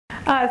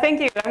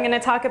Thank you. I'm going to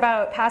talk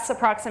about pass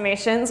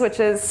approximations, which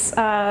is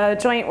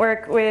joint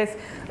work with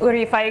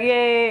Uri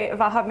Faige,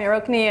 Vahab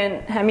Mirokni,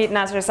 and Hamid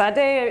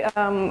Nazrzadeh,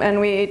 and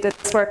we did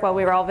this work while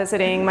we were all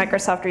visiting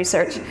Microsoft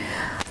Research.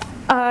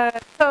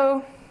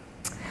 So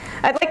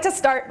I'd like to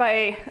start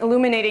by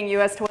illuminating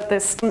you as to what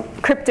this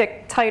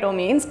cryptic title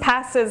means.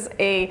 PASS is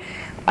a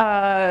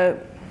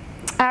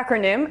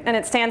acronym, and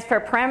it stands for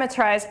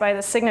parameterized by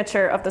the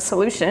signature of the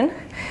solution.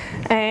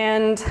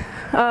 And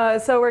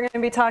so we're going to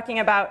be talking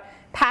about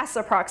pass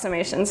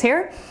approximations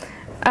here.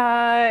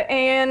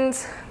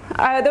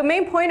 The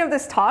main point of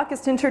this talk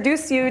is to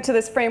introduce you to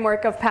this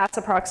framework of pass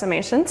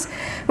approximations,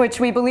 which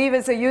we believe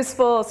is a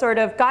useful sort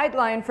of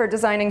guideline for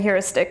designing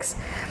heuristics.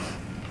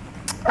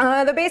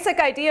 The basic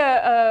idea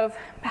of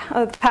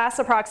pass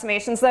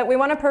approximations is that we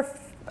want to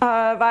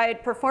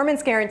provide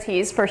performance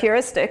guarantees for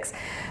heuristics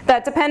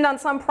that depend on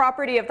some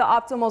property of the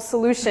optimal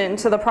solution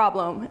to the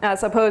problem,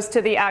 as opposed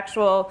to the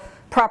actual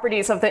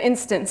properties of the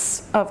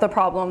instance of the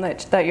problem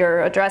that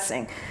you're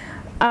addressing.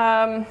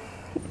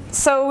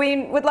 So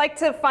we would like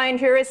to find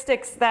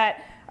heuristics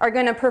that are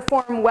going to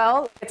perform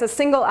well. It's a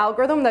single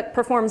algorithm that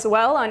performs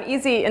well on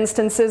easy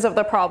instances of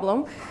the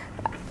problem,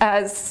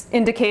 as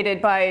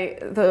indicated by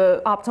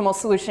the optimal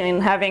solution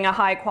having a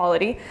high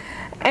quality.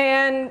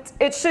 And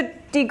it should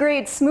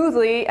degrade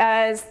smoothly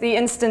as the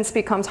instance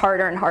becomes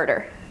harder and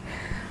harder.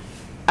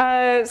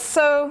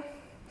 So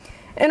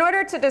in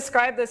order to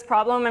describe this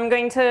problem,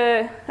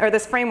 or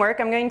this framework,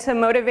 I'm going to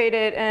motivate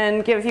it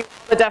and give you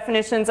the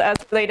definitions as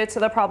related to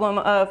the problem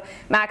of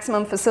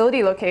maximum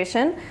facility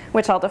location,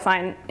 which I'll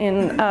define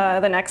in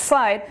the next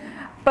slide.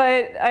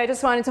 But I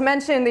just wanted to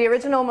mention the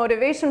original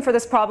motivation for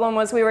this problem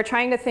was we were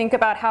trying to think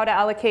about how to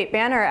allocate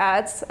banner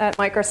ads at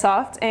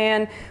Microsoft,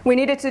 and we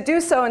needed to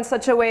do so in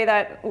such a way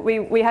that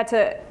we had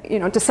to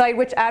decide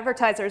which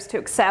advertisers to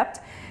accept.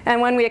 And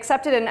when we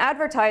accepted an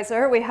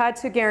advertiser, we had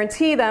to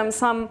guarantee them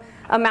some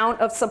amount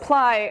of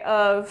supply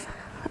of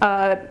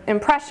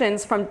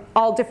impressions from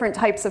all different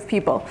types of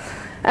people.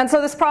 And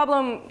so this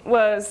problem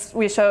was,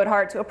 we showed,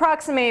 hard to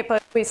approximate,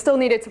 but we still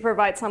needed to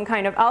provide some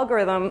kind of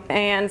algorithm.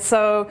 And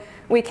so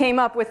we came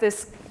up with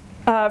this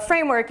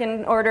framework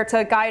in order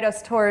to guide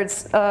us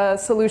towards a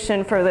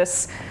solution for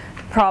this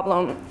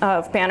problem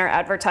of banner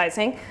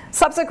advertising.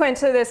 Subsequent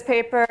to this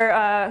paper,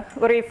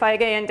 Uri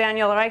Faige and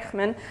Daniel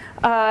Reichman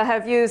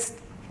have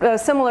used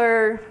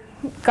similar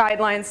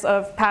guidelines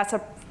of pass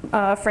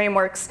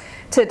frameworks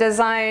to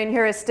design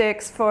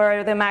heuristics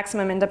for the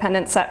maximum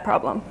independent set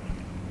problem.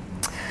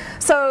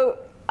 So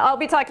I'll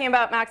be talking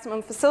about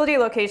maximum facility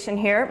location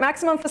here.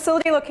 Maximum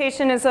facility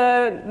location is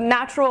a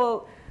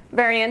natural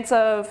variant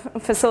of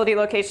facility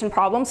location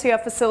problems. So you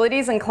have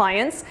facilities and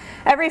clients.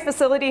 Every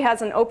facility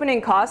has an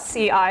opening cost,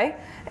 CI,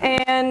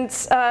 and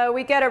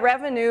we get a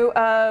revenue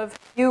of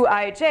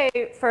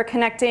UIJ for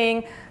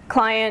connecting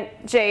client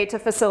J to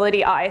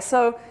facility I.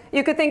 So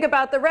you could think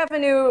about the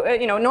revenue,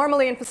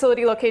 normally in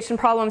facility location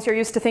problems, you're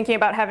used to thinking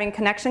about having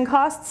connection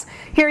costs.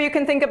 Here you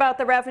can think about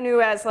the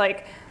revenue as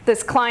like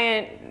this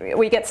client,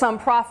 we get some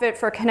profit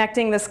for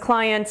connecting this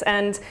client,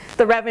 and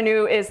the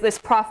revenue is this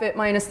profit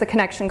minus the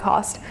connection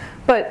cost.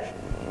 But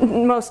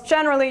most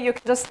generally, you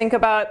can just think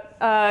about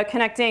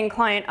connecting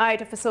client I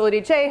to facility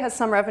J has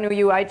some revenue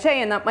UIJ,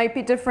 and that might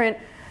be different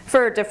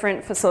for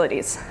different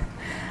facilities.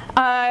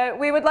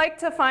 We would like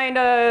to find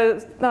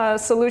a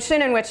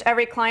solution in which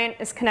every client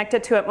is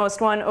connected to at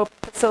most one open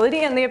facility,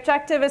 and the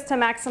objective is to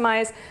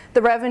maximize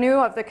the revenue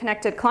of the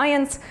connected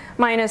clients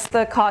minus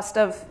the cost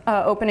of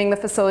opening the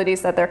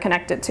facilities that they're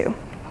connected to.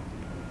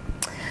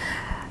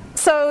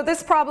 So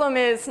this problem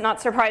is,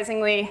 not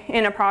surprisingly,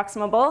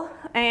 inapproximable,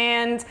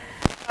 and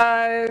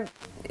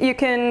you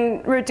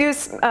can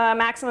reduce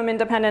maximum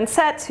independent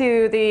set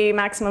to the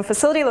maximum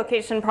facility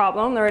location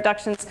problem. The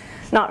reduction's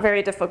not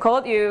very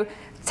difficult. You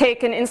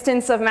take an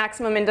instance of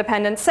maximum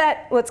independent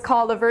set, let's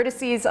call the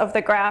vertices of the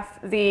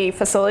graph the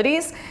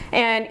facilities,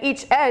 and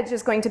each edge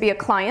is going to be a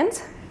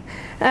client.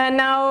 And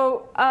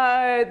now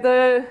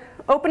the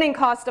opening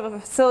cost of a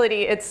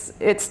facility,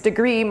 it's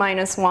degree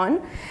minus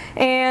 1.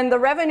 And the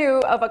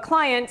revenue of a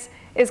client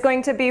is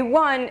going to be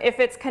 1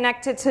 if it's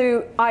connected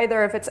to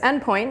either of its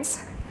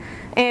endpoints,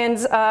 and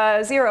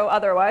 0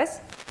 otherwise.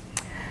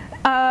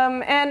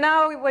 And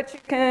now what you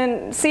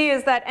can see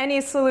is that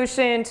any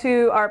solution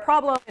to our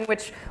problem in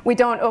which we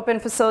don't open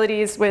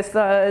facilities with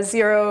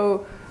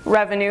 0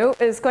 revenue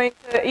is going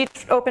to,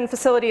 each open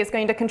facility is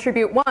going to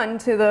contribute 1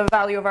 to the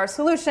value of our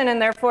solution,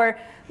 and therefore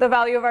the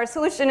value of our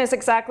solution is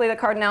exactly the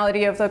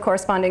cardinality of the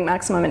corresponding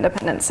maximum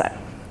independent set.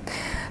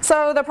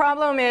 So the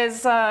problem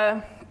is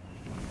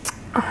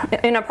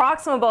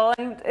inapproximable,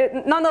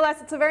 and nonetheless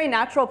it's a very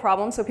natural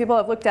problem, so people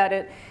have looked at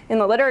it in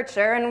the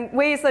literature, and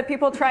ways that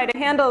people try to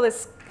handle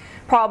this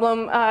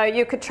problem,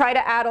 you could try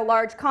to add a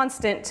large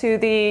constant to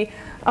the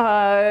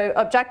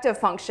objective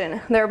function,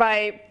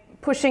 thereby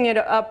pushing it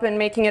up and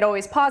making it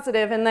always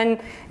positive, and then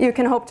you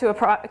can hope to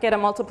get a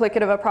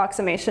multiplicative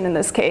approximation in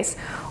this case.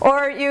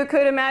 Or you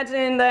could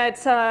imagine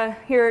that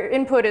your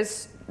input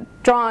is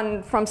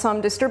drawn from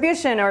some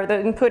distribution, or the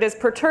input is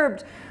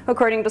perturbed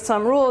according to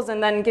some rules,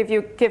 and then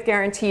give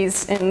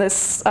guarantees in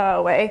this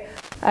way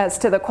as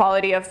to the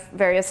quality of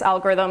various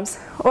algorithms.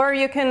 Or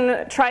you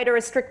can try to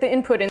restrict the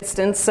input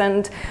instance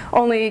and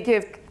only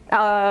give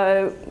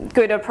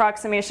good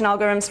approximation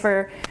algorithms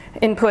for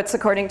inputs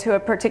according to a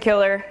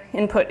particular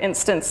input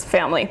instance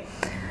family.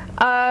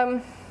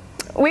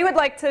 We would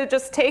like to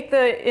just take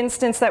the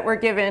instance that we're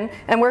given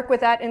and work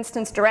with that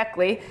instance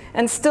directly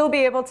and still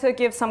be able to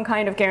give some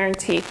kind of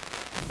guarantee.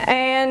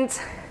 And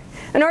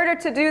in order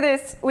to do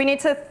this, we need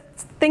to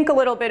think a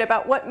little bit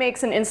about what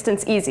makes an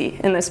instance easy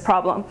in this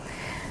problem.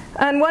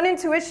 And one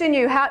intuition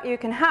you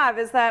can have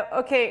is that,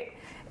 okay,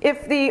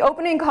 if the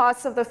opening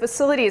costs of the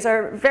facilities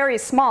are very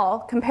small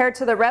compared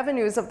to the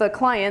revenues of the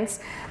clients,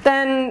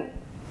 then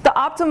the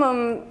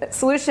optimum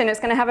solution is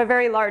going to have a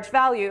very large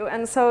value,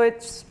 and so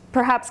it's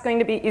perhaps going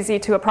to be easy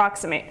to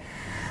approximate.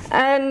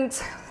 And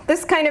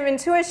this kind of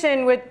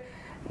intuition would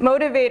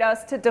motivate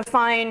us to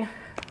define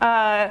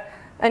a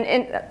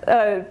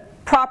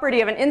property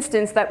of an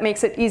instance that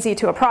makes it easy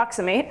to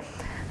approximate.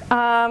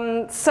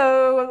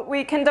 So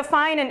we can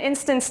define an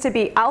instance to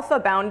be alpha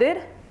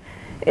bounded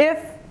if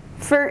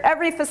for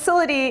every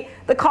facility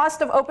the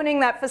cost of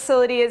opening that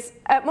facility is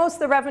at most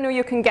the revenue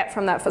you can get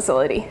from that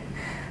facility.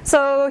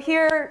 So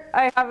here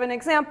I have an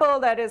example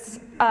that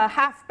is a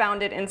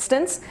half-bounded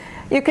instance.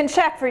 You can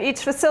check for each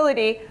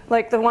facility,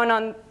 like the one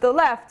on the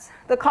left,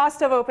 the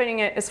cost of opening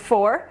it is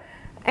 4.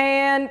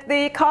 And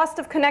the cost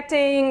of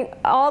connecting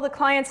all the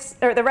clients,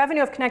 or the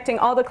revenue of connecting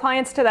all the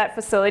clients to that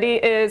facility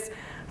is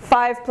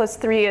 5 plus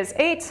 3 is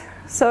 8.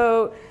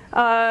 So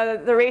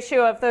the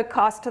ratio of the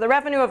cost to the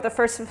revenue of the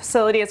first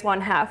facility is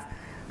 1/2.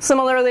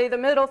 Similarly, the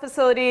middle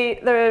facility,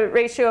 the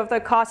ratio of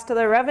the cost to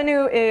the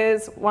revenue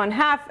is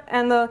 1/2,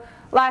 and the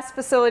last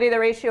facility, the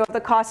ratio of the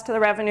cost to the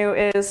revenue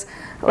is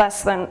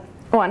less than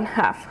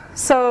 1/2.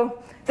 So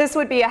this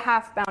would be a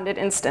half-bounded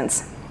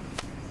instance.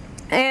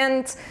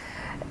 And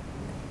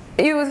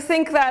you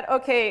think that,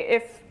 okay,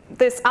 if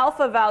this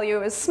alpha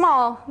value is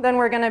small, then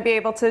we're going to be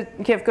able to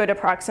give good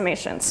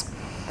approximations.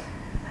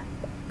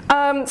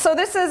 So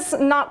this is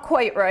not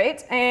quite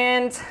right,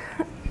 and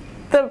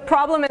the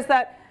problem is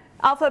that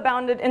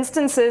alpha-bounded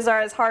instances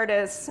are as hard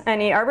as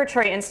any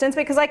arbitrary instance,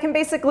 because I can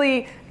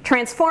basically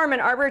transform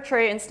an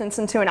arbitrary instance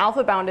into an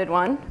alpha-bounded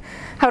one.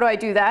 How do I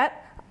do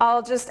that?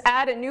 I'll just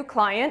add a new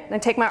client,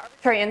 and take my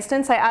arbitrary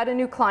instance, I add a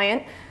new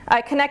client,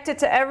 I connect it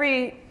to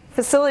every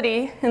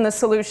facility in the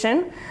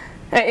solution,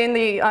 in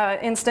the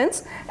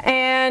instance,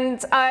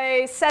 and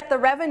I set the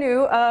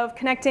revenue of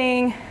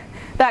connecting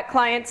that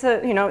client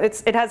to,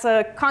 it has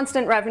a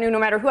constant revenue no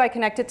matter who I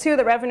connect it to.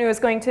 The revenue is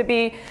going to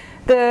be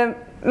the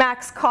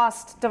max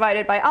cost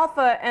divided by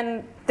alpha,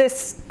 and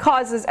this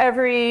causes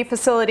every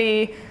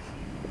facility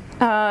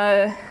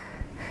to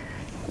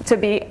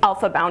be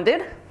alpha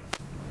bounded.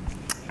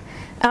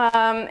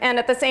 And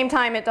at the same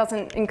time, it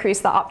doesn't increase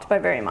the opt by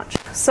very much.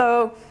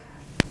 So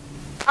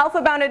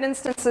alpha bounded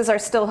instances are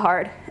still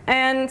hard.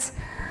 And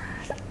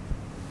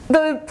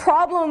the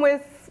problem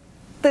with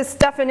this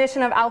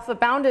definition of alpha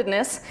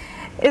boundedness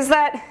is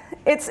that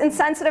it's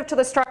insensitive to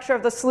the structure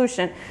of the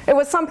solution. It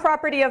was some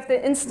property of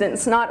the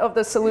instance, not of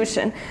the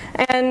solution.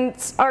 And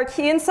our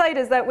key insight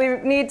is that we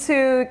need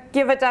to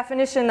give a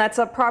definition that's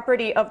a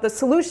property of the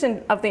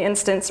solution of the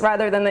instance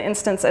rather than the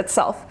instance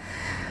itself.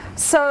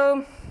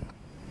 So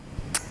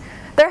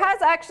there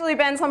has actually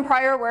been some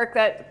prior work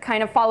that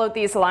kind of followed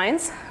these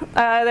lines.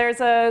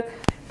 There's a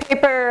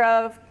paper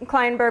of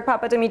Kleinberg,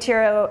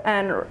 Papadimitriou,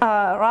 and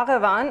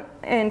Raghava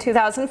in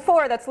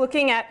 2004 that's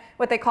looking at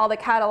what they call the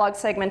catalog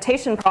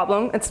segmentation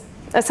problem. It's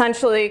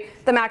essentially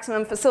the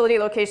maximum facility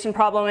location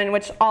problem in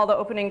which all the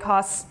opening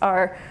costs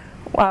are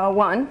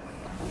 1.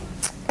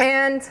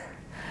 And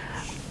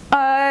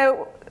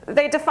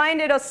they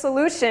defined it as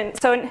solution.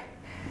 So an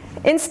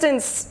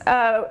instance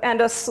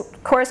and a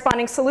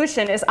corresponding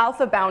solution is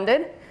alpha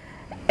bounded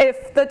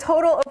if the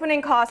total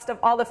opening cost of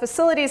all the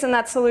facilities in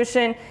that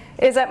solution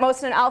is at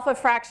most an alpha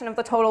fraction of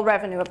the total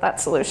revenue of that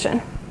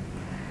solution.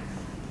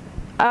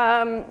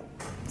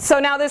 So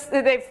now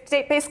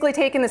they've basically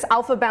taken this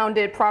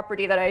alpha-bounded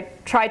property that I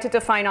tried to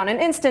define on an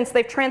instance,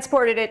 they've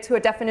transported it to a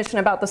definition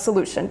about the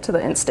solution to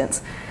the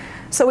instance.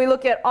 So we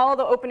look at all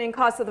the opening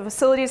costs of the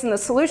facilities in the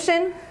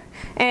solution,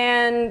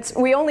 and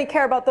we only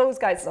care about those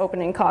guys'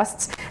 opening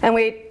costs. And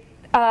we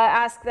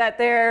ask that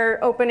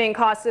their opening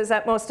cost is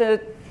at most an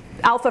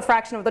alpha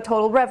fraction of the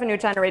total revenue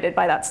generated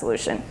by that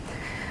solution.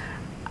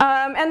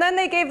 And then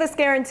they gave this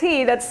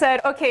guarantee that said,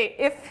 okay,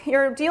 if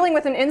you're dealing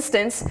with an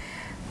instance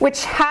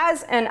which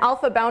has an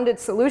alpha-bounded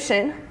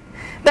solution,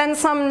 then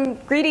some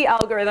greedy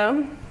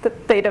algorithm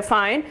that they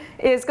define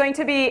is going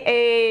to be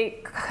a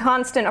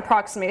constant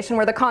approximation,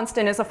 where the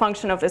constant is a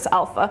function of this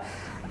alpha.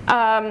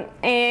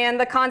 And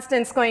the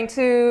constant's going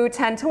to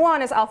tend to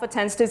 1 as alpha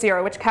tends to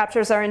 0, which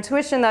captures our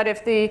intuition that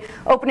if the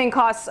opening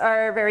costs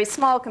are very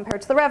small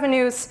compared to the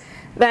revenues,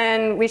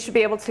 then we should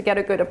be able to get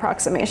a good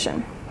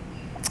approximation.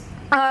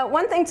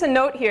 One thing to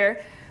note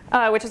here,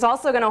 which is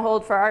also going to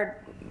hold for our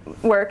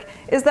work,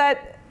 is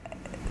that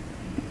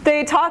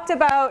they talked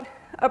about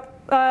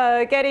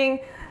getting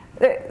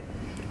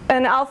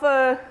an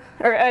alpha,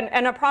 or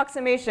an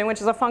approximation,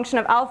 which is a function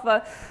of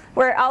alpha,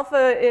 where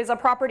alpha is a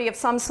property of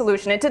some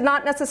solution. It did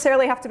not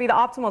necessarily have to be the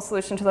optimal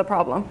solution to the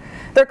problem.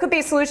 There could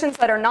be solutions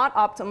that are not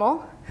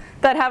optimal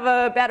that have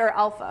a better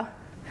alpha.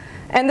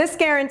 And this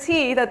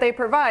guarantee that they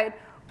provide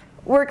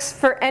works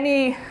for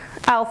any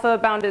alpha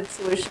bounded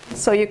solution.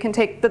 So you can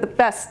take the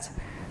best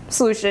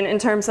solution in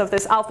terms of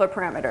this alpha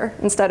parameter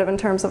instead of in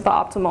terms of the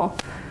optimal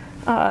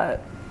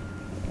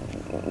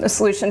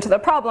solution to the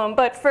problem.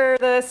 But for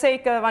the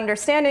sake of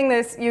understanding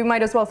this, you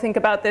might as well think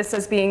about this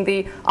as being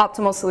the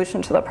optimal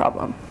solution to the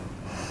problem.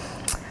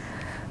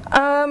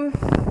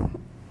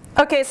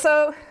 Okay,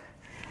 so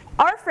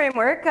our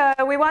framework,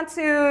 we want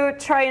to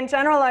try and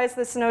generalize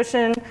this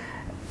notion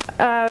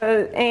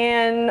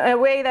in a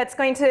way that's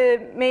going to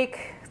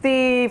make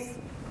the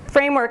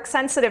framework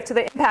sensitive to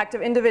the impact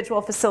of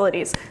individual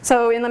facilities.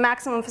 So in the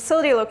maximum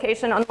facility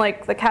location,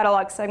 unlike the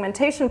catalog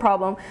segmentation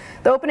problem,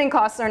 the opening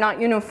costs are not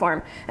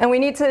uniform. And we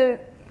need to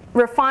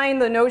refine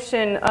the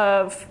notion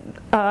of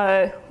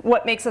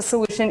what makes a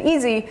solution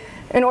easy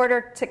in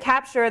order to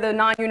capture the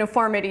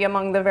non-uniformity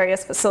among the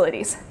various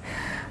facilities.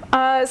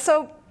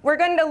 So we're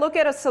going to look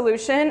at a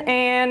solution,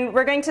 and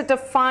we're going to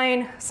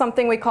define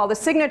something we call the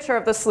signature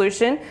of the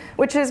solution,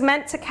 which is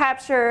meant to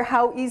capture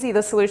how easy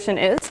the solution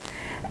is.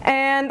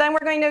 And then we're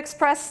going to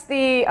express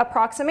the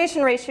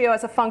approximation ratio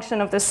as a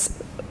function of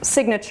this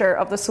signature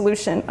of the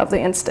solution of the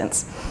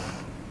instance.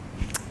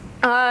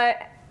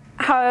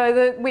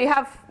 We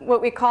have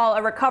what we call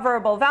a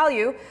recoverable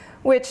value,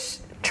 which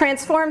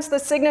transforms the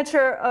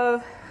signature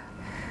of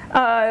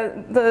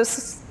the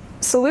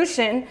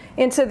solution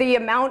into the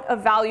amount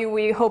of value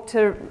we hope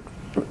to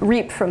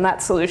reap from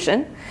that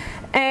solution.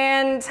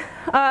 And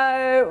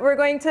we're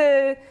going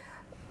to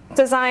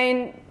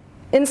design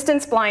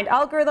instance-blind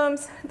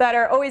algorithms that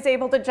are always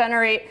able to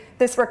generate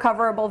this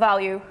recoverable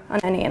value on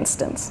any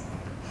instance.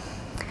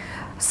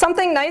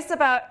 Something nice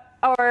about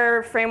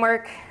our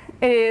framework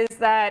is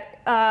that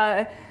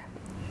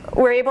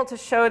we're able to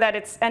show that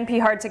it's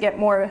NP hard to get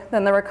more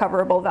than the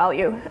recoverable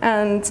value.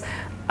 And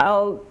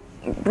I'll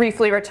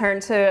briefly return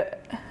to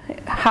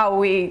how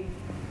we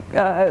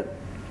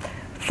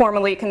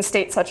formally can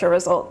state such a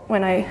result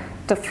when I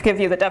give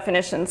you the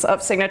definitions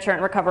of signature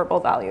and recoverable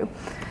value.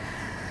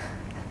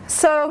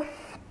 So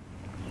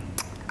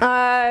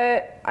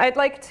I'd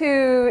like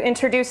to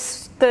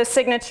introduce the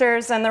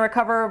signatures and the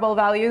recoverable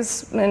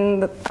values in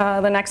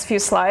the next few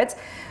slides.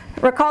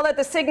 Recall that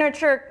the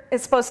signature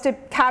is supposed to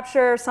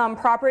capture some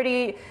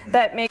property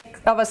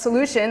of a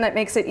solution that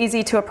makes it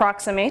easy to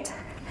approximate.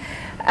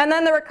 And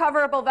then the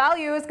recoverable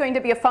value is going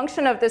to be a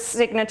function of this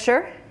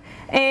signature.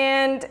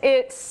 And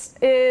it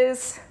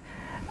is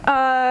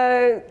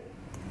trying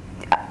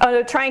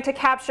to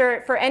capture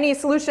it for any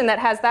solution that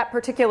has that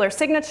particular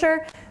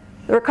signature.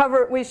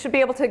 We should be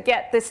able to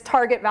get this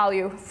target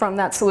value from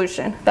that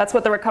solution. That's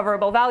what the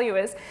recoverable value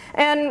is.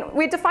 And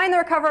we define the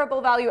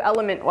recoverable value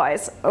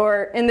element-wise,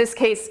 or in this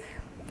case,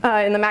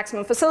 in the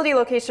maximum facility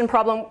location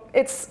problem,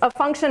 it's a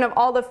function of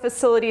all the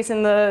facilities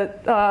in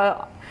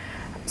the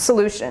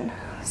solution.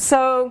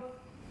 So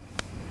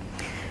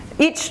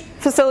each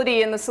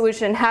facility in the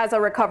solution has a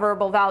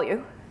recoverable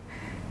value.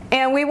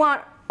 And we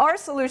want our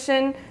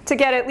solution to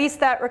get at least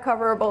that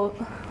recoverable,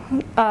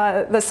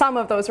 the sum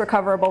of those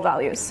recoverable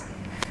values.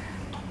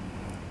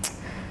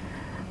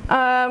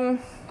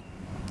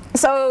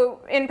 So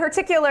in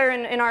particular,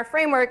 in our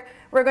framework,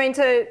 we're going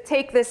to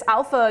take this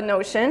alpha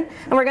notion,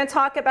 and we're going to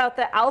talk about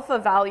the alpha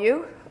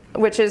value,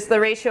 which is the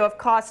ratio of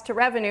cost to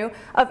revenue,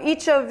 of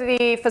each of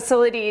the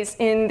facilities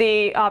in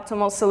the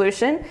optimal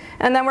solution.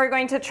 And then we're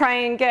going to try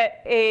and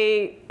get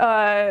a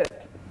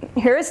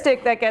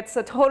heuristic that gets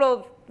a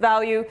total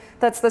value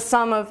that's the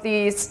sum of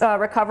these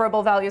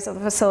recoverable values of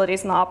the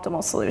facilities in the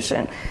optimal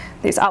solution,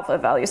 these alpha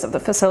values of the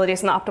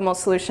facilities in the optimal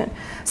solution.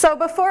 So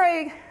before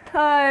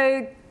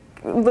I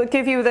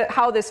give you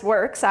how this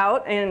works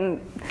out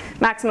in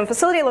maximum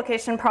facility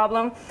location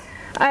problem,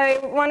 I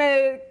want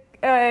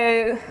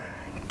to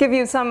give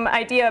you some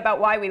idea about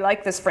why we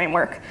like this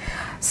framework.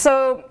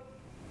 So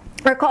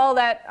recall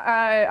that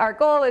our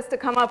goal is to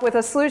come up with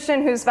a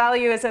solution whose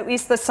value is at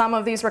least the sum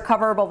of these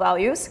recoverable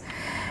values.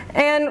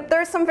 And there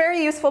are some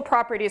very useful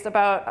properties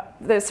about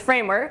this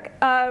framework.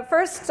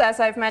 First, as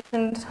I've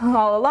mentioned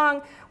all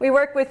along, we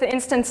work with the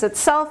instance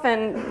itself,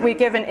 and we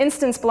give an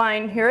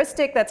instance-blind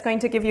heuristic that's going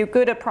to give you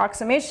good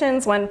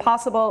approximations when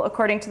possible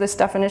according to this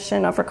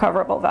definition of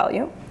recoverable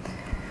value.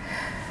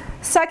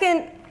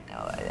 Second,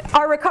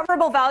 our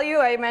recoverable value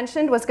I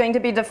mentioned was going to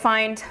be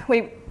defined.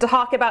 We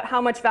talk about how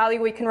much value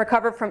we can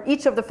recover from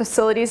each of the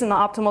facilities in the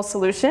optimal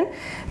solution.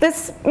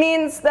 This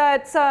means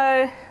that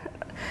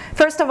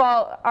first of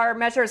all, our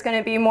measure is going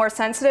to be more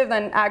sensitive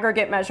than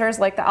aggregate measures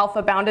like the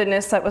alpha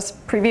boundedness that was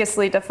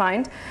previously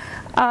defined.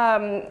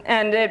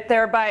 And it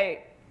thereby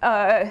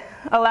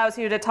allows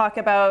you to talk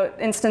about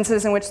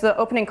instances in which the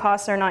opening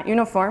costs are not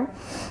uniform.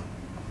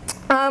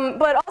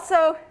 But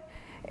also,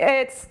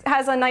 it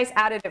has a nice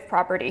additive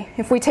property.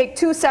 If we take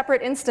two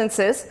separate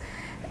instances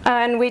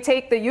and we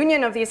take the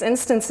union of these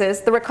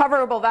instances, the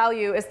recoverable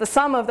value is the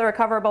sum of the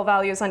recoverable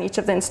values on each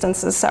of the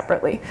instances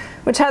separately,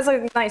 which has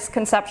a nice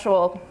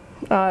conceptual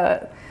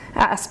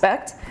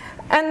aspect.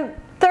 And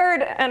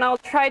third, and I'll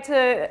try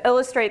to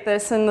illustrate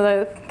this in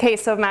the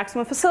case of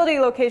maximum facility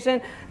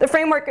location, the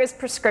framework is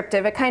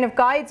prescriptive. It kind of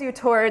guides you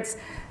towards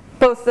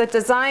both the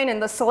design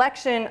and the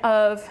selection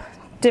of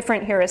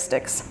different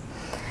heuristics.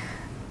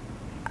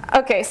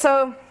 Okay,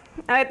 so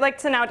I'd like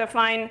to now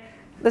define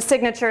the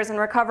signatures and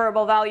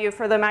recoverable value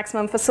for the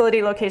maximum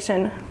facility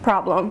location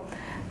problem.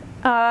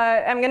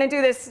 I'm going to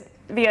do this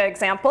via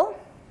example.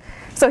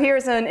 So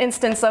here's an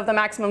instance of the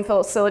maximum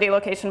facility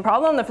location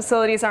problem. The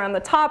facilities are on the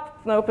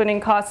top, the opening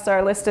costs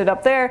are listed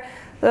up there,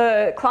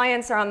 the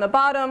clients are on the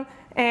bottom,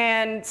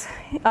 and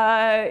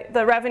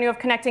the revenue of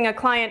connecting a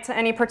client to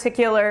any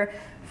particular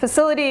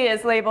facility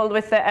is labeled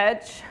with the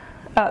edge,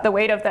 the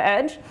weight of the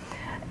edge.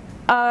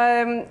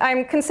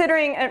 I'm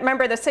considering,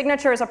 remember the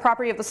signature is a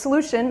property of the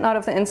solution, not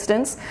of the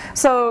instance.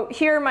 So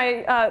here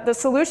the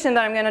solution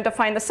that I'm going to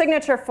define the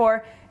signature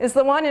for is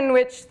the one in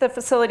which the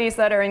facilities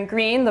that are in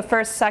green, the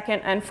first,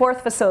 second, and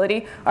fourth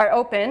facility, are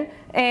open,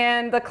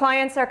 and the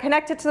clients are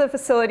connected to the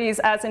facilities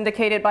as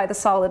indicated by the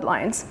solid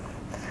lines.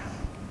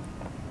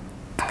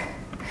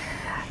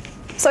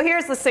 So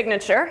here's the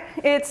signature.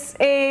 It's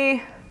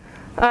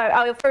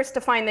I'll first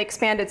define the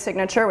expanded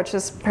signature, which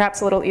is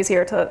perhaps a little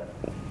easier to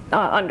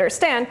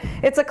understand.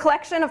 It's a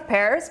collection of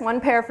pairs,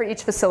 one pair for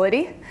each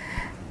facility.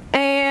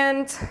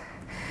 And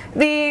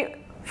the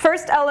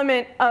first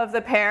element of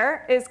the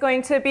pair is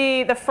going to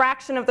be the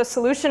fraction of the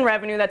solution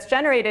revenue that's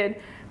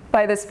generated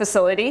by this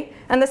facility.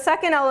 And the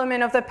second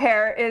element of the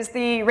pair is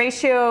the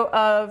ratio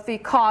of the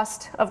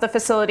cost of the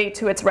facility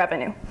to its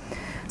revenue.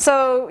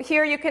 So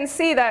here you can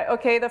see that,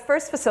 okay, the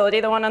first facility,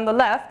 the one on the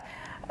left,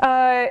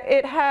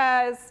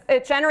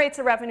 it generates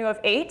a revenue of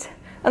 8.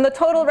 And the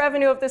total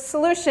revenue of this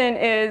solution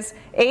is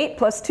 8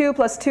 plus 2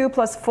 plus 2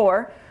 plus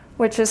 4,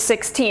 which is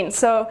 16.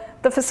 So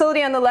the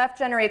facility on the left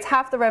generates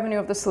half the revenue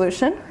of the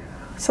solution.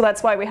 So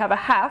that's why we have a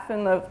half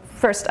in the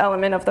first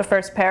element of the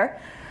first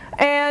pair.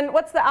 And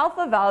what's the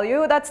alpha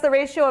value? That's the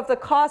ratio of the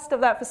cost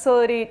of that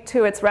facility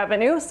to its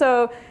revenue.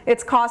 So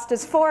its cost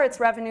is 4, its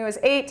revenue is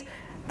 8,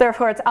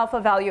 therefore its alpha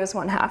value is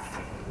 1/2.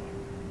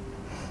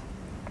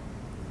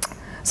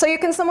 So you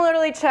can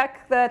similarly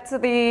check that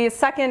the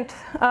second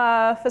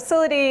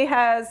facility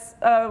has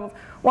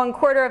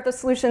 1/4 of the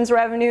solution's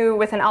revenue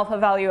with an alpha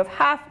value of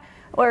 1/2,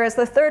 whereas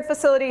the third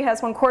facility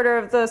has 1/4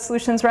 of the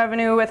solution's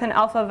revenue with an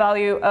alpha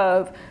value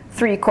of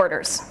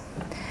 3/4.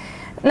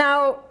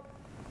 Now,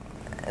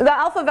 the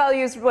alpha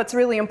value is what's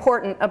really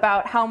important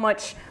about how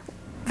much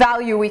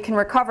value we can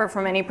recover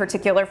from any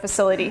particular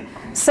facility.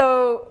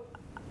 So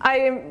I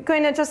am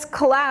going to just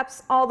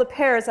collapse all the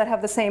pairs that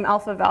have the same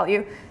alpha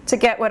value to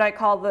get what I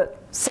call the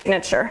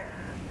signature.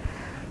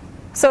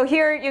 So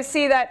here you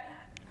see that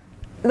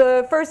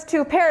the first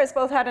two pairs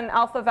both had an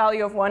alpha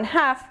value of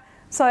 1/2.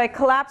 So I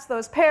collapse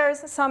those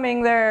pairs,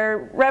 summing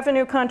their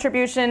revenue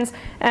contributions,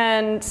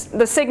 and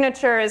the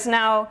signature is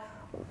now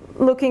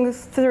looking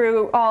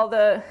through all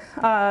the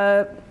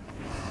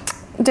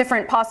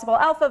different possible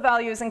alpha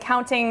values and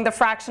counting the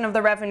fraction of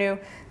the revenue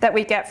that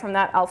we get from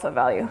that alpha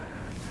value.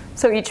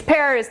 So each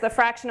pair is the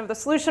fraction of the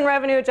solution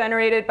revenue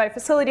generated by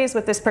facilities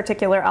with this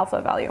particular alpha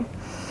value.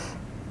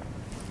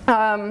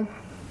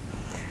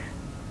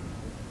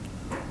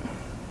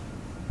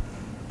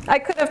 I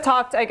could have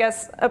talked, I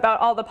guess, about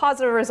all the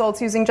positive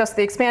results using just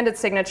the expanded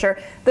signature.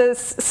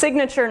 This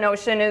signature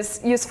notion is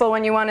useful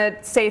when you want to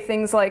say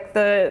things like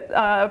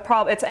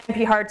it's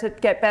NP hard to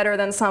get better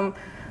than some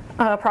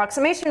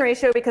approximation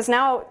ratio, because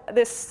now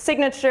this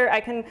signature,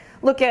 I can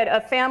look at a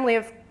family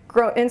of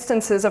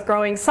instances of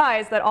growing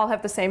size that all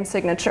have the same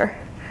signature.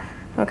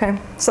 Okay,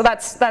 so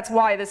that's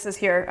why this is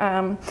here.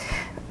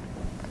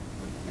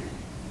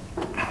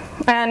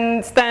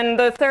 And then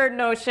the third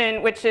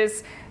notion, which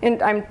is,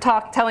 I'm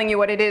telling you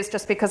what it is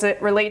just because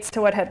it relates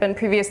to what had been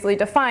previously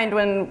defined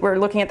when we're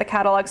looking at the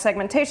catalog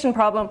segmentation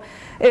problem,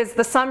 is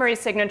the summary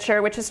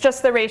signature, which is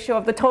just the ratio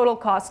of the total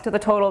cost to the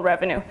total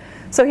revenue.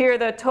 So here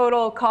the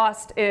total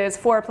cost is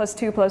 4 plus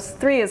 2 plus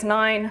 3 is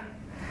 9.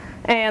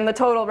 And the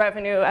total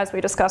revenue, as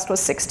we discussed, was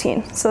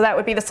 16. So that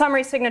would be the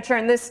summary signature,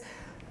 and this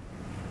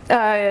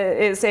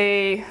is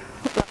a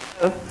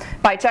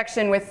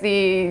bijection with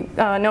the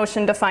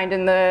notion defined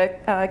in the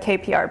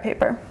KPR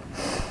paper.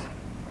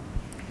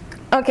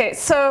 Okay,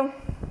 so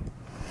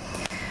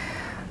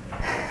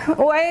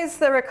what is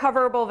the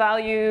recoverable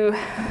value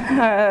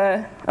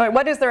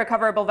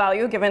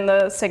given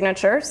the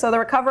signature? So the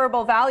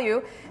recoverable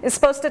value is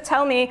supposed to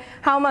tell me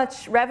how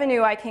much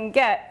revenue I can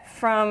get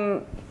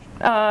from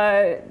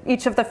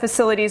each of the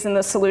facilities in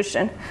the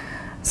solution.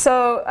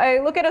 So I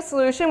look at a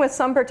solution with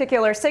some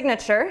particular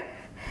signature,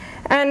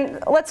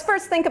 and let's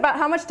first think about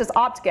how much does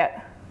opt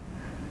get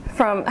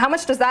from, how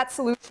much does that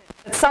solution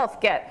itself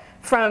get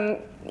from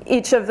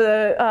each of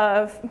the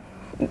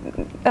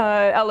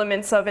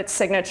elements of its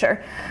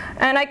signature.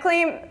 And I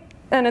claim,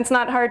 and it's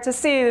not hard to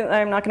see,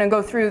 I'm not going to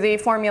go through the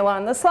formula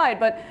on the slide,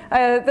 but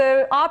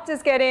the opt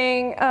is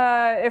getting,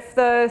 if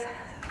the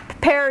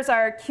pairs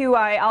are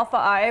QI alpha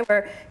I,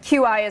 where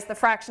QI is the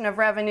fraction of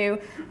revenue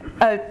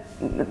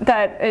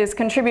that is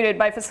contributed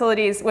by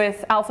facilities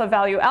with alpha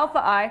value alpha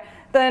I,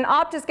 then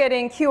opt is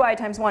getting QI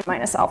times 1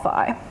 minus alpha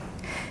I.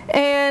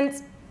 And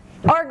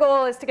our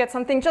goal is to get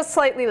something just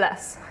slightly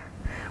less.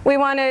 We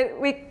want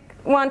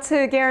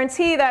to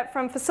guarantee that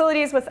from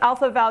facilities with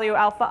alpha value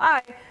alpha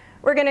I,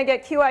 we're going to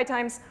get QI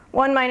times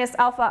 1 minus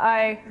alpha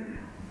I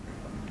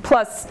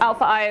plus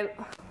alpha I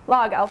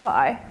log alpha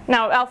I.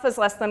 Now alpha is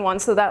less than 1,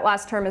 so that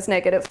last term is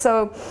negative.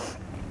 So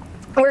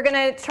we're going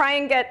to try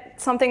and get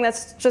something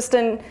that's just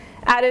an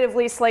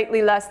additively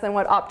slightly less than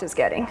what opt is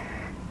getting.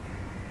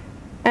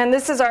 And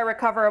this is our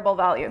recoverable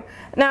value.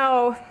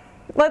 Now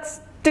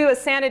let's do a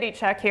sanity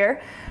check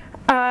here.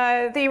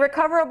 The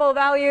recoverable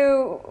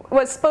value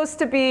was supposed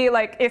to be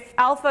like if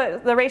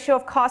alpha, the ratio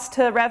of cost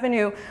to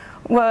revenue,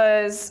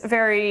 was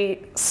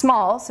very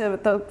small, so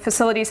the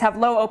facilities have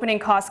low opening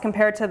costs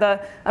compared to the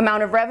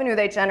amount of revenue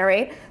they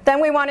generate, then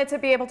we wanted to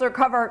be able to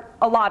recover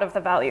a lot of the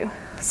value.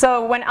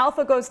 So when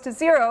alpha goes to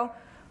 0,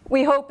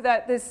 we hope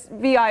that this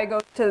VI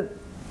goes to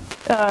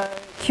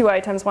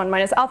QI times 1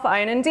 minus alpha I.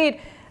 And indeed,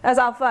 as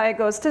alpha I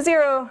goes to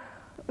 0,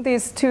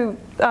 these two,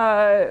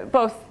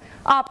 both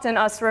opt and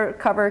us,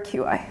 recover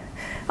QI.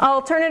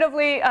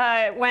 Alternatively,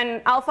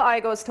 when alpha I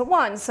goes to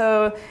 1,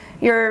 so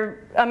your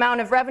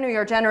amount of revenue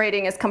you're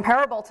generating is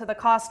comparable to the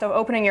cost of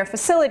opening your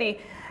facility,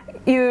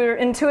 you're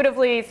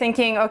intuitively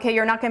thinking, okay,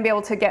 you're not going to be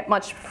able to get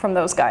much from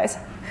those guys.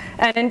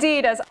 And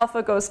indeed, as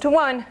alpha goes to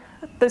 1,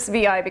 this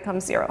VI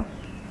becomes 0.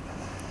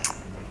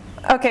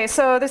 Okay,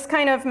 so this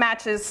kind of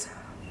matches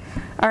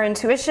our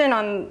intuition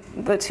on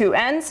the two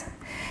ends.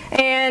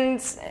 And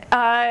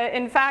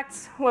in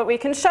fact, what we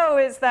can show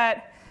is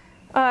that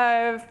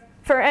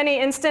for any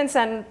instance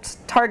and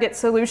target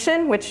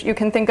solution, which you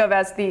can think of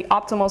as the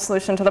optimal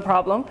solution to the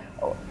problem,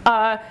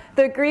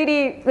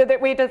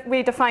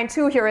 we define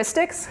two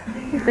heuristics,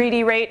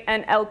 greedy rate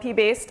and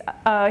LP-based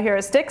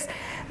heuristics,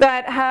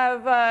 that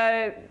have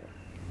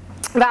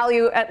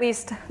value at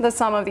least the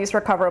sum of these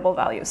recoverable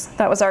values.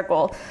 That was our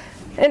goal.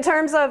 In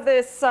terms of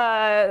this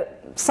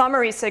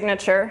summary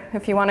signature,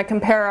 if you want to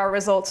compare our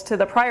results to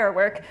the prior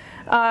work,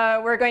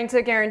 we're going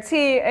to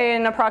guarantee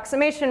an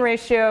approximation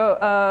ratio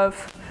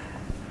of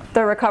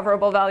the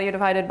recoverable value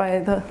divided by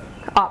the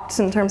opt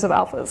in terms of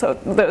alpha, so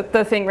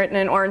the thing written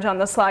in orange on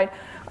the slide.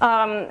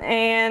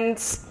 And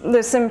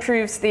this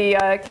improves the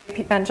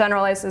and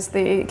generalizes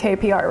the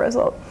KPR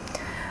result.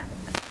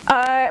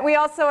 We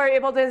also are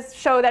able to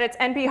show that it's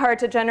NP hard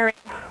to generate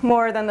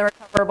more than the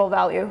recoverable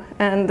value,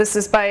 and this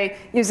is by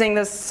using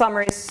this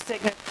summary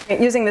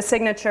using the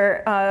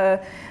signature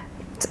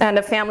and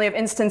a family of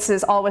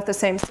instances all with the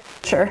same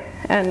signature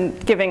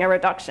and giving a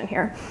reduction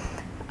here.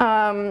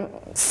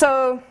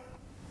 So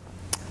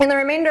in the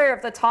remainder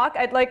of the talk,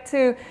 I'd like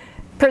to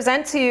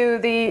present to you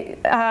the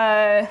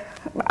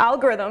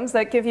algorithms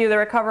that give you the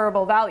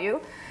recoverable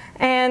value.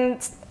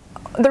 And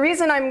the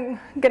reason I'm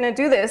going to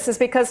do this is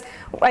because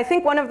I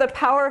think one of the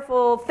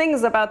powerful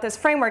things about this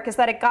framework is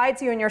that it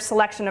guides you in your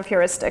selection of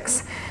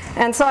heuristics.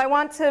 And so I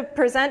want to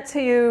present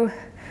to you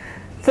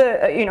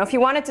if you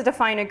wanted to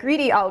define a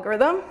greedy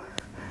algorithm,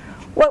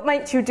 what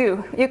might you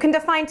do? You can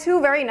define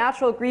two very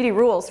natural greedy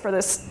rules for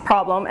this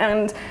problem.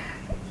 And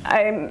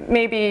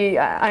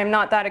I'm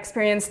not that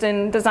experienced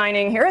in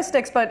designing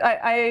heuristics, but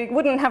I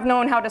wouldn't have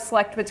known how to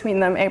select between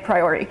them a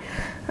priori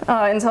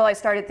until I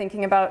started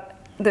thinking about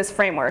this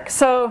framework.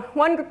 So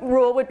one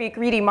rule would be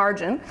greedy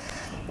margin.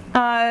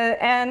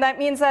 And that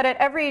means that at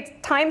every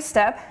time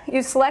step,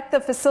 you select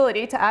the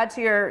facility to add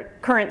to your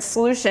current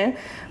solution,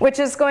 which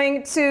is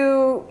going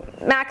to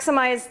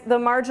maximize the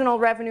marginal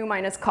revenue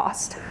minus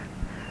cost.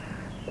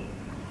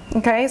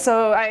 Okay,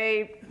 so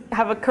I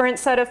have a current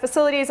set of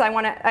facilities.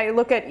 I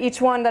look at each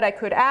one that I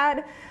could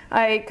add.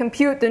 I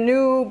compute the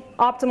new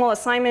optimal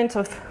assignment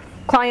of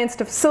clients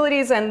to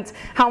facilities and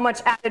how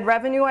much added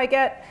revenue I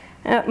get,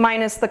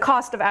 minus the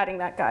cost of adding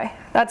that guy.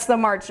 That's the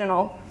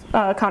marginal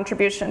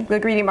contribution, the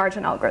greedy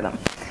margin algorithm.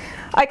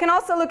 I can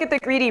also look at the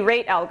greedy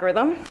rate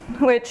algorithm,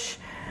 which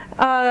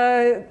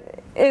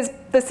is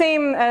the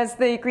same as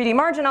the greedy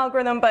margin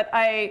algorithm, but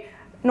I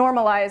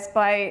normalize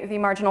by the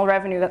marginal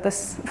revenue that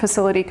this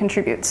facility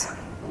contributes.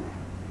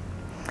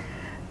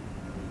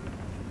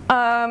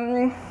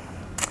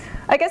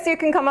 I guess you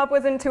can come up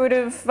with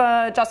intuitive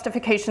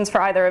justifications for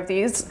either of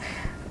these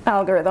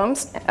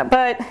algorithms,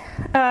 but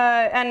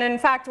and in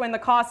fact, when the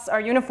costs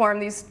are uniform,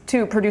 these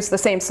two produce the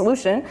same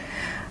solution.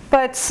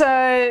 But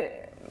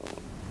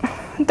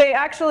they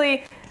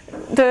actually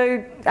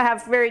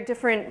have very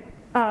different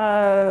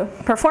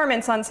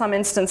performance on some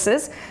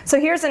instances. So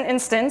here's an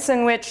instance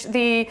in which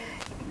the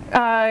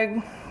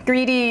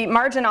greedy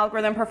margin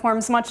algorithm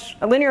performs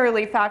a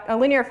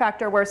linear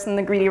factor worse than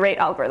the greedy rate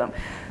algorithm.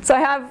 So I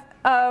have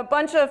a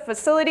bunch of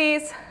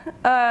facilities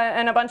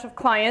and a bunch of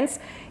clients.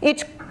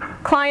 Each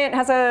client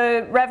has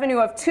a revenue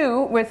of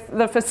 2 with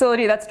the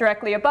facility that's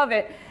directly above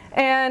it.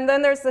 And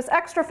then there's this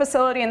extra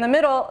facility in the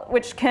middle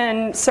which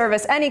can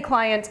service any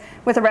client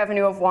with a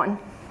revenue of 1.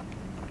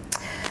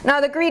 Now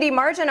the greedy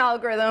margin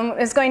algorithm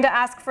is going to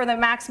ask for the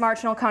max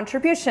marginal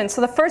contribution. So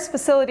the first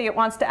facility it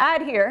wants to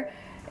add here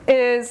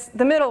is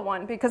the middle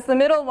one, because the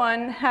middle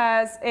one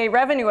has a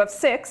revenue of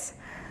 6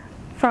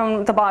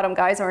 from the bottom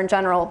guys, or in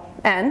general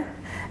n,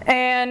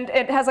 and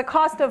it has a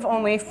cost of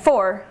only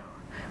 4,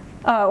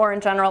 or in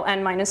general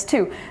n minus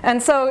 2.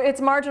 And so its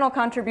marginal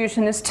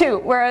contribution is 2,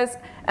 whereas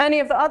any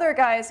of the other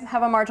guys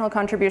have a marginal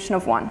contribution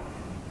of 1.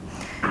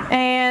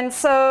 And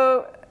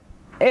so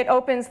it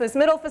opens this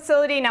middle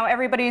facility. Now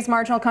everybody's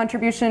marginal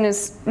contribution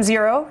is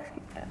 0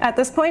 at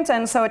this point,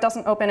 and so it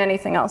doesn't open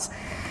anything else.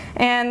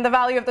 And the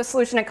value of the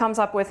solution it comes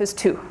up with is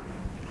 2.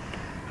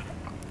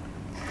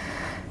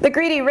 The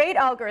greedy rate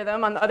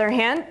algorithm, on the other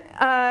hand,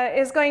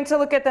 is going to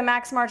look at the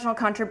max marginal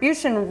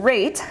contribution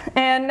rate.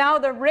 And now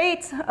the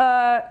rate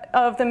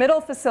of the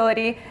middle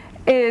facility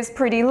is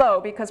pretty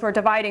low because we're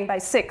dividing by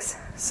 6.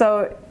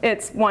 So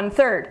it's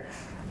 1/3.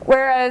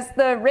 Whereas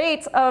the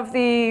rate of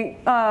the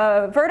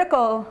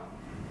vertical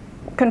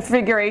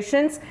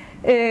configurations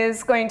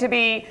is going to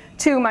be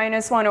 2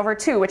 minus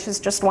 1/2, which is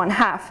just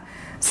 1/2.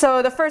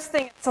 So the first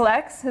thing it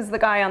selects is the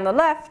guy on the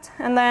left,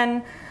 and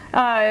then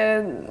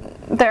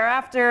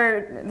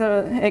thereafter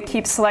it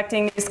keeps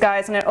selecting these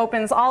guys, and it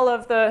opens all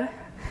of the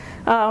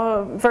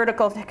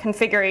vertical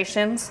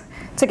configurations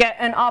to get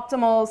an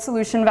optimal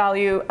solution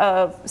value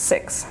of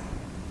 6.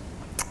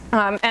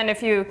 And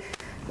if you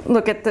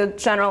look at the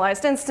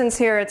generalized instance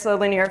here, it's a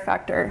linear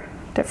factor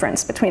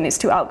difference between these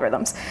two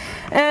algorithms.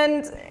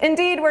 And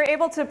indeed, we're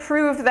able to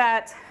prove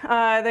that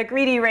the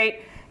greedy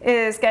rate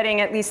is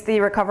getting at least the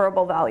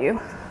recoverable value.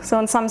 So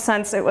in some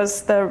sense, it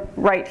was the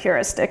right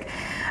heuristic.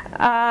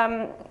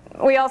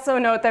 We also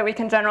note that we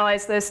can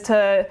generalize this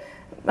to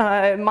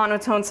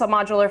monotone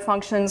submodular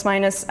functions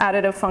minus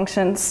additive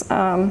functions,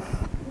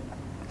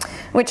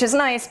 which is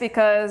nice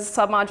because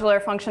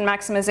submodular function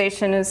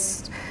maximization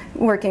is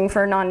working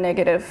for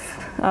non-negative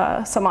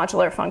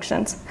submodular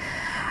functions.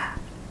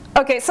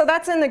 Okay, so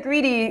that's in the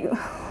greedy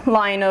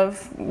line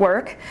of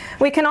work.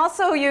 We can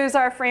also use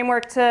our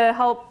framework to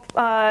help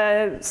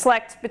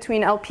select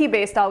between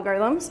LP-based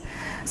algorithms.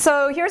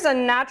 So here's a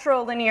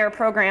natural linear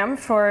program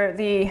for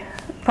the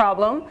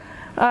problem.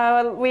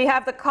 We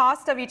have the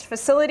cost of each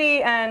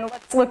facility, and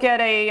let's look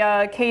at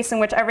a case in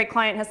which every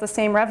client has the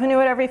same revenue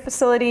at every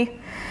facility.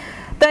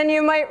 Then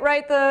you might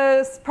write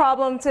this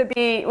problem to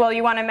be, well,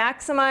 you want to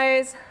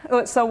maximize,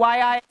 so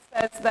yj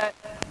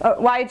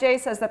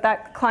says that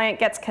that client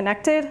gets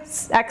connected,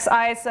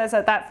 xi says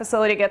that that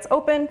facility gets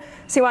open,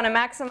 so you want to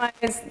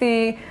maximize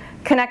the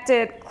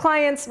connected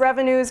clients'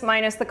 revenues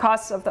minus the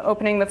costs of the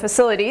opening the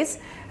facilities.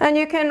 And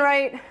you can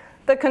write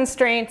the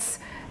constraints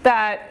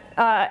that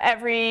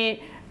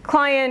every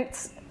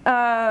client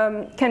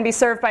can be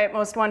served by at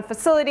most one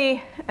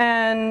facility,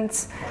 and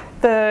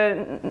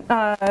the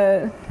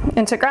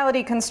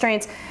integrality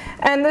constraints.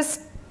 And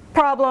this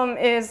problem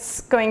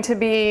is going to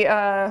be,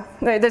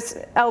 this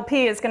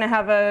LP is going to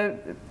have a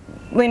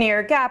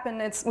linear gap,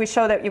 and we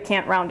show that you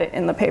can't round it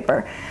in the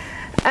paper.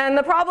 And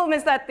the problem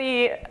is that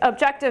the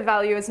objective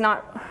value is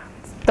not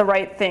the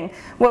right thing.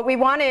 What we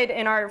wanted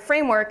in our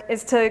framework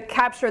is to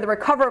capture the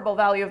recoverable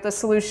value of the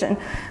solution.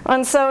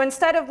 And so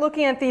instead of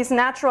looking at these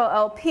natural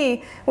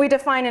LP, we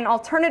define an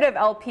alternative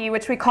LP,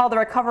 which we call the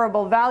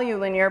recoverable value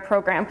linear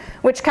program,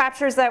 which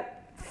captures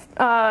that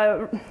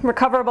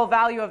recoverable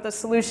value of the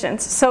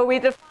solutions. So we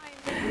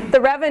define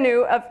the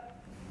revenue of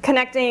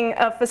connecting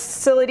a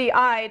facility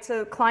I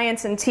to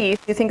clients in T.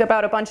 You think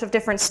about a bunch of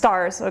different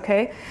stars,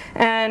 okay?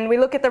 And we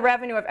look at the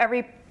revenue of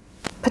every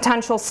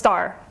potential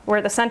star,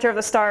 where the center of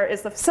the star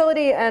is the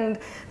facility and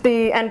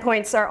the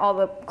endpoints are all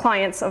the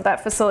clients of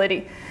that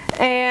facility.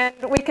 And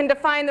we can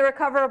define the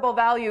recoverable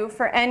value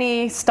for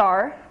any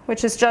star,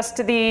 which is just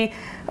the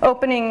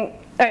opening,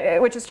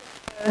 which is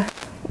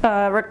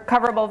the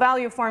recoverable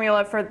value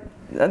formula for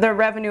the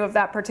revenue of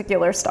that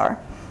particular star.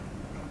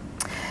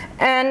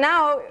 And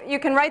now you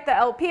can write the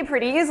LP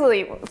pretty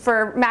easily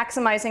for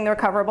maximizing the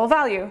recoverable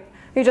value.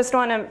 You just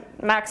want to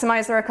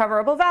maximize the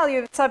recoverable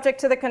value subject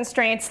to the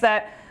constraints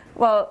that,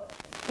 well,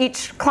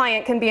 each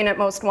client can be in at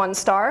most one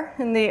star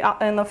in the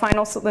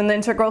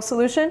integral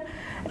solution,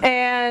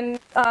 and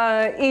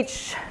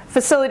each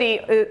facility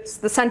is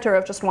the center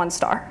of just one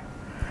star.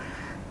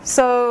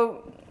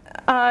 So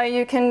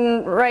you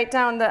can write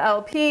down the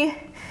LP.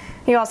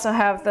 You also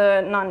have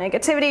the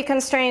non-negativity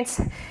constraints,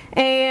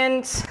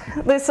 and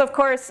this, of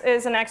course,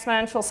 is an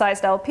exponential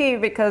sized LP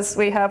because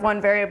we have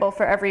one variable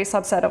for every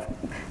subset of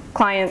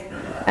client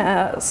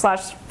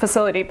slash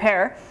facility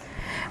pair.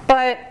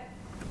 But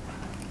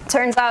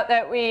turns out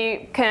that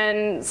we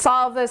can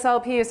solve this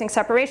LP using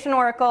separation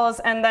oracles,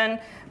 and then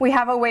we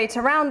have a way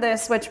to round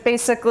this, which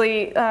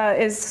basically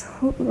is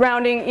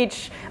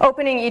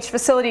opening each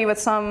facility with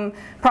some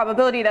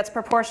probability that's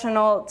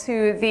proportional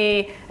to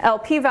the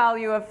LP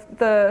value of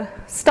the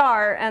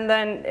star, and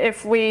then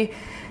if we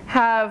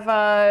have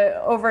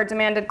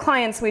over-demanded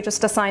clients, we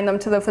just assign them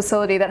to the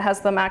facility that has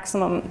the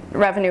maximum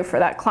revenue for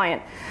that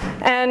client.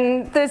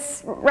 And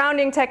this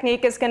rounding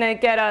technique is going to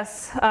get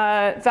us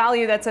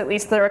value that's at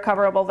least the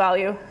recoverable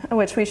value,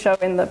 which we show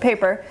in the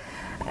paper.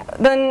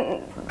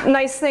 The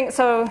nice thing,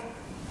 so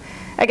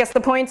I guess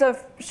the point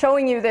of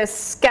showing you this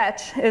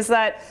sketch is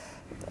that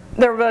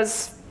there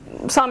was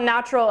some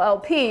natural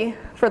LP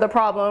for the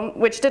problem,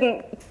 which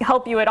didn't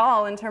help you at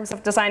all in terms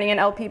of designing an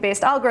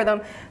LP-based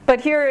algorithm. But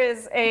here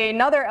is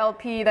another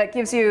LP that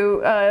gives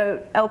you a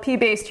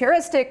LP-based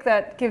heuristic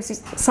that gives you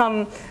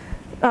some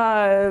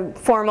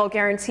formal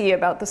guarantee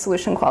about the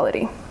solution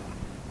quality.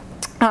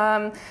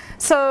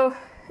 So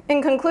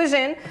in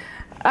conclusion,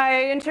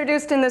 I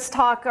introduced in this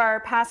talk our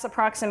pass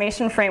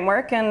approximation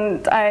framework,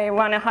 and I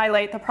want to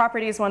highlight the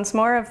properties once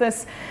more of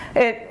this.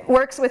 It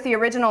works with the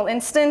original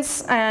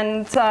instance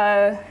and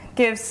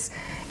gives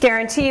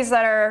guarantees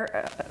that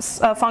are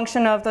a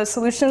function of the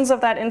solutions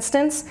of that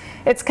instance.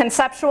 It's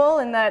conceptual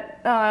in that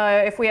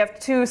if we have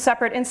two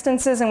separate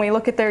instances and we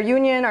look at their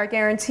union, our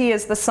guarantee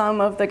is the sum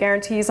of the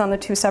guarantees on the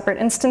two separate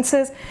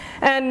instances.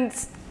 And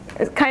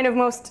kind of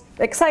most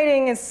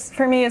exciting is,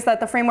 for me, is that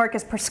the framework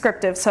is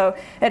prescriptive. So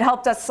it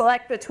helped us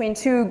select between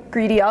two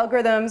greedy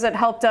algorithms. It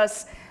helped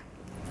us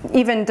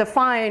even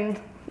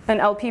define an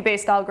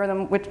LP-based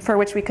algorithm for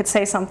which we could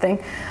say something.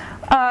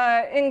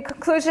 In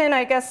conclusion,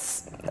 I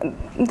guess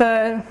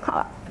the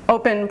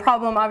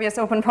obvious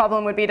open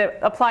problem would be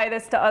to apply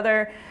this to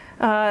other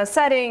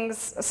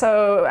settings.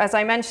 So as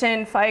I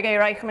mentioned,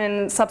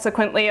 Feige-Reichmann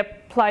subsequently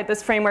applied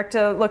this framework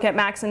to look at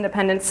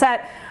max-independent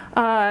set.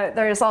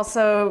 There's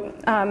also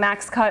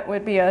max cut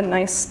would be a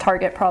nice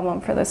target problem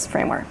for this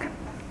framework.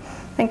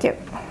 Thank you.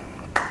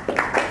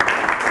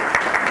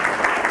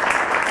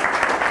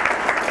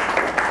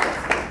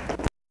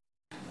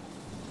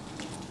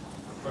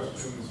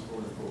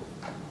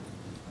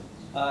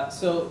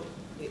 So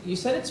you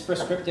said it's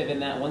prescriptive in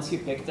that once you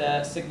pick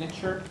the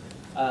signature,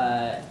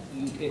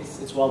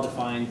 it's well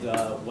defined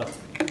what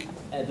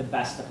the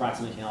best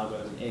approximation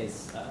algorithm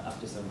is up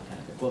to some kind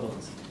of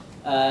equivalence.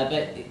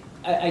 But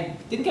I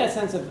didn't get a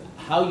sense of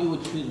how you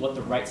would choose what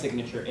the right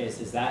signature is.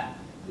 Is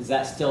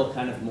that still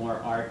kind of more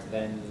art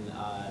than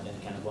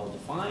kind of well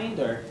defined,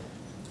 or?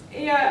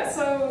 Yeah,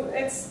 so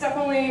it's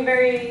definitely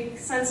very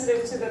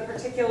sensitive to the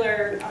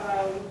particular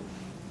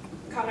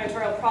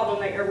combinatorial problem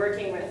that you're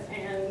working with,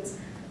 and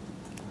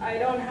I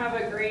don't have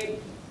a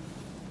great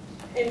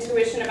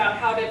intuition about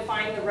how to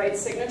find the right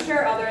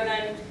signature other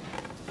than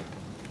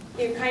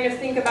you kind of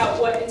think about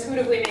what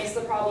intuitively makes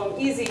the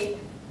problem easy,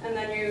 and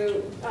then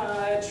you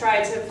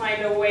try to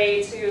find a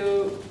way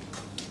to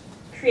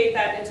create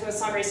that into a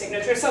summary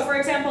signature. So for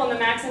example, in the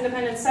max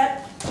independent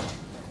set,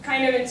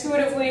 kind of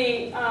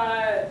intuitively,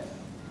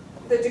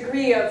 the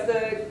degree of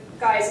the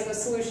guys in the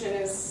solution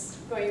is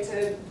going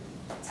to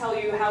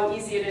tell you how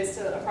easy it is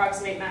to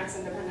approximate max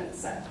independent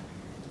set.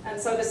 And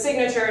so the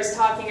signature is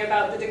talking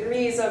about the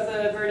degrees of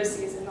the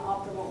vertices in the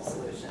optimal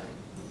solution.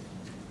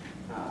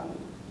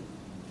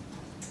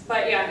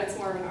 But yeah, it's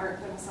more of an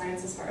art than a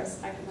science as far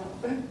as I can tell.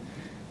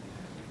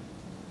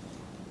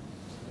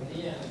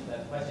 Yeah,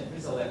 that question,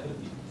 so that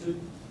could be two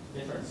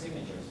different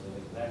signatures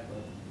with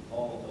exactly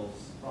all of those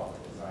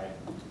properties, right?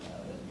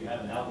 You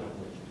have an algorithm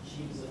which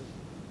achieves it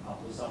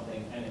up to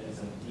something, and it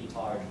isn't too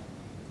hard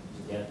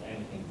to get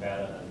anything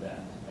better than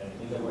that. And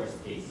in the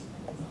worst case,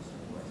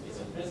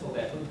 so in principle,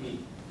 there could be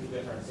two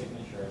different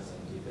signatures,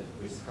 and you could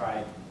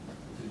prescribe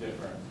two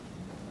different,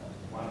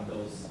 one of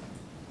those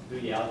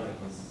 3D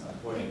algorithms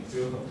according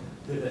to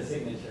the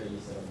signature you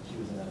sort of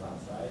choose in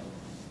advance, right?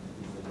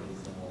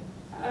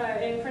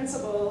 In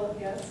principle,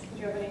 yes. Do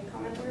you have any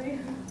commentary?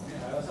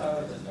 Yeah, I was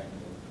just trying to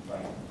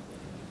find.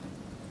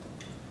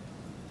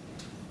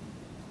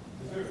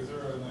 Is there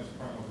a nice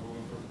primal rule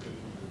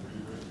interpretation of the 3D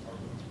version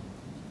algorithm?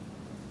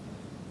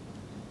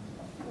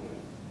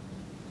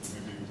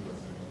 Maybe you could do that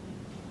same.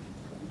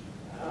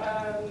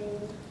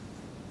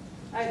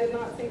 I did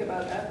not think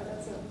about that, but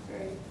that's a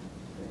very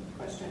good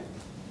question.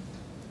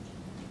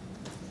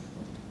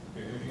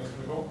 Okay, anything else,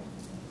 Nicole?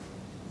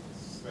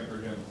 Thank her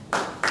again.